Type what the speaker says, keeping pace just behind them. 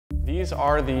These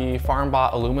are the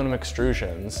FarmBot aluminum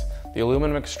extrusions. The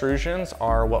aluminum extrusions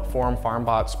are what form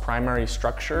FarmBot's primary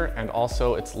structure and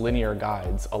also its linear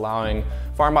guides, allowing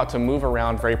FarmBot to move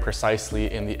around very precisely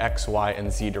in the X, Y,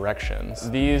 and Z directions.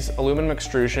 These aluminum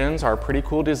extrusions are a pretty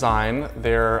cool design.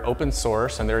 They're open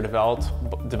source and they're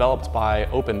developed by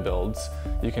OpenBuilds.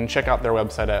 You can check out their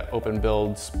website at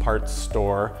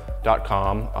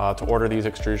openbuildspartsstore.com to order these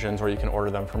extrusions, or you can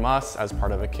order them from us as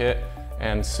part of a kit,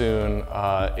 and soon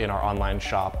in our online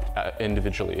shop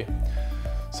individually.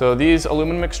 So these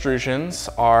aluminum extrusions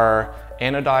are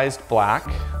anodized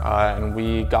black, and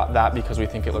we got that because we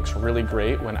think it looks really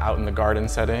great when out in the garden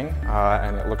setting,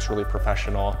 and it looks really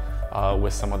professional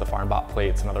with some of the FarmBot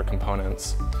plates and other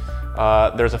components.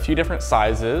 There's a few different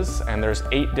sizes, and there's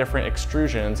 8 different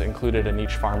extrusions included in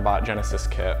each FarmBot Genesis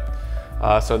kit.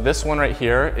 So this one right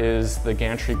here is the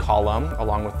gantry column,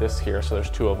 along with this here, so there's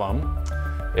 2 of them.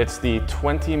 It's the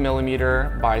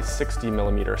 20mm by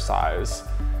 60mm size,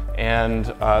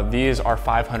 and these are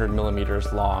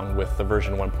 500mm long with the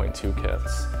version 1.2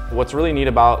 kits. What's really neat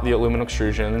about the aluminum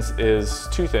extrusions is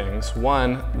 2 things.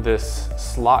 One, this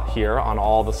slot here on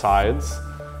all the sides,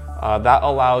 that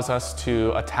allows us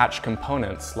to attach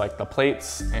components like the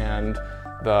plates and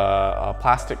the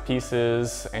plastic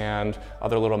pieces and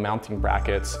other little mounting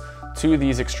brackets to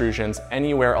these extrusions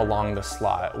anywhere along the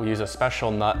slot. We use a special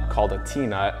nut called a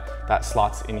T-nut that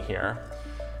slots in here.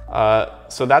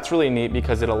 So that's really neat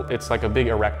because it's like a big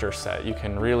erector set. You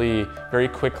can really very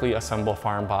quickly assemble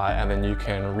FarmBot, and then you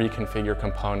can reconfigure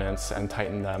components and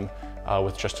tighten them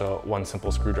with just one simple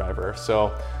screwdriver.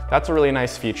 So that's a really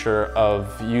nice feature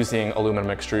of using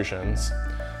aluminum extrusions.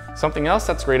 Something else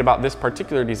that's great about this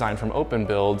particular design from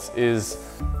OpenBuilds is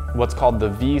what's called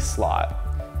the V slot.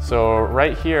 So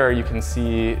right here you can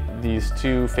see these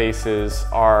 2 faces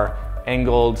are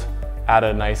angled at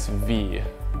a nice V.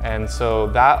 And so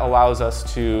that allows us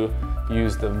to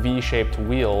use the V-shaped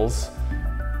wheels,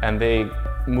 and they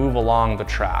move along the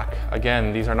track.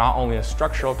 Again, these are not only a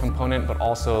structural component, but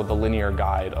also the linear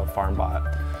guide of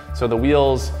FarmBot. So the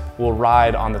wheels will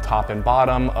ride on the top and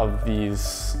bottom of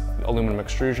these aluminum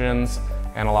extrusions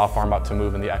and allow FarmBot to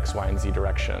move in the X, Y, and Z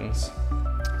directions.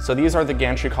 So these are the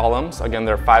gantry columns. Again,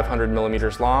 they're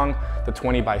 500mm long, the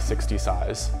 20 by 60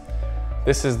 size.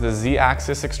 This is the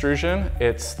Z-axis extrusion.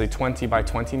 It's the 20 by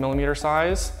 20mm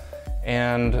size,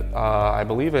 and I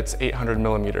believe it's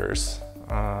 800mm.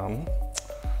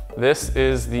 This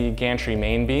is the gantry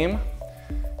main beam.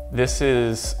 This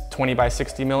is 20 by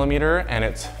 60mm, and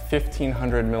it's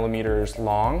 1500mm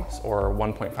long, or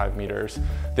 1.5 meters.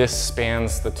 This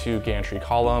spans the 2 gantry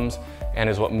columns and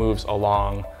is what moves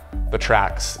along the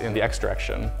tracks in the X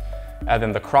direction. And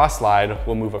then the cross slide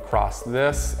will move across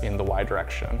this in the Y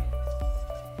direction.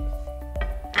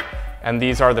 And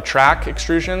these are the track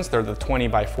extrusions. They're the 20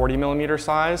 by 40mm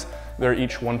size. They're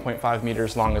each 1.5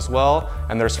 meters long as well,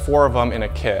 and there's 4 of them in a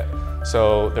kit.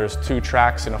 So there's 2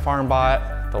 tracks in a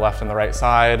FarmBot, the left and the right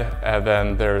side, and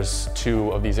then there's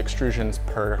 2 of these extrusions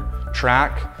per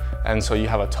track. And so you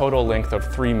have a total length of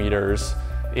 3 meters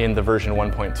in the version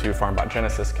 1.2 FarmBot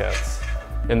Genesis kits.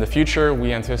 In the future,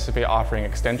 we anticipate offering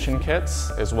extension kits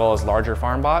as well as larger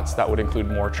FarmBots that would include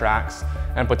more tracks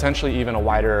and potentially even a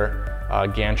wider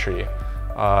gantry.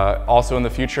 Also in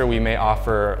the future, we may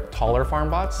offer taller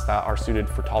FarmBots that are suited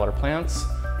for taller plants,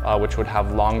 which would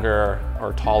have longer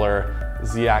or taller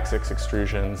Z-axis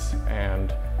extrusions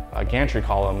and gantry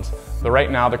columns. But right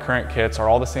now, the current kits are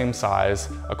all the same size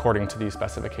according to these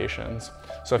specifications.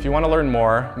 So if you want to learn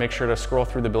more, make sure to scroll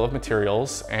through the bill of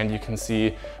materials, and you can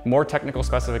see more technical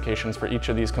specifications for each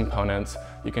of these components.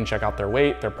 You can check out their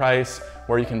weight, their price,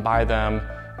 where you can buy them,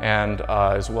 and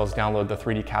as well as download the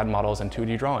 3D CAD models and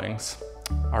 2D drawings.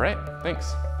 All right,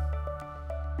 thanks.